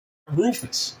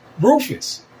Rufus,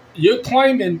 you're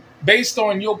claiming based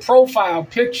on your profile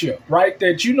picture, right,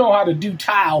 that you know how to do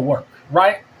tile work,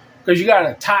 right? Because you got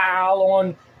a tile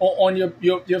on your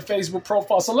Facebook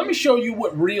profile. So let me show you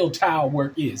what real tile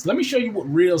work is. Let me show you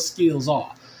what real skills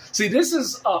are. See, this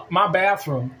is my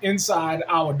bathroom inside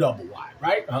our double wide,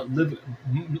 right?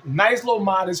 Nice little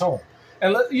modest home.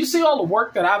 And you see all the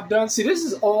work that I've done? See, this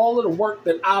is all of the work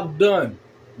that I've done,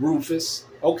 Rufus,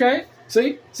 okay?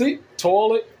 See,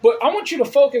 toilet. But I want you to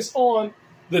focus on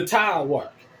the tile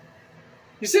work.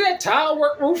 You see that tile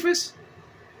work, Rufus?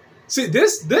 See,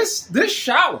 this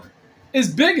shower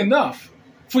is big enough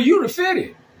for you to fit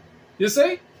in. You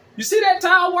see? You see that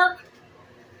tile work?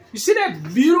 You see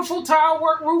that beautiful tile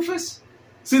work, Rufus?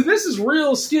 See, this is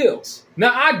real skills.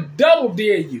 Now, I double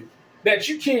dare you that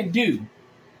you can't do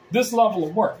this level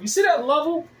of work. You see that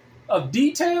level of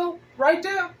detail right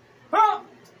there? Huh?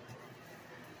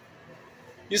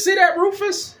 You see that,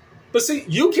 Rufus? But see,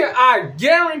 I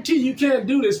guarantee you can't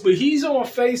do this, but he's on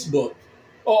Facebook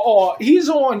or he's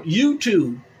on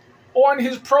YouTube on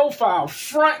his profile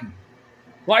fronting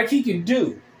like he can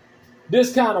do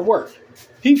this kind of work.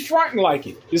 He's fronting like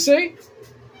it. You see?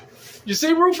 You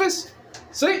see, Rufus?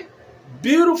 See?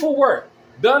 Beautiful work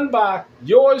done by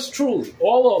yours truly.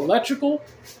 All the electrical,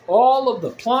 all of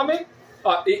the plumbing,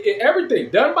 everything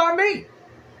done by me.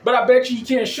 But I bet you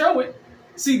can't show it.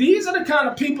 See, these are the kind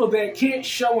of people that can't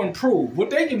show and prove. What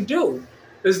they can do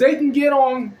is they can get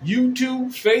on YouTube,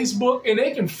 Facebook, and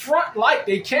they can front like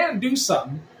they can do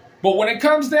something. But when it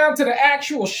comes down to the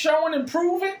actual showing and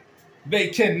proving, they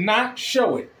cannot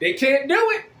show it. They can't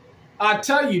do it. I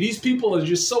tell you, these people are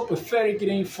just so pathetic, it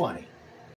ain't funny.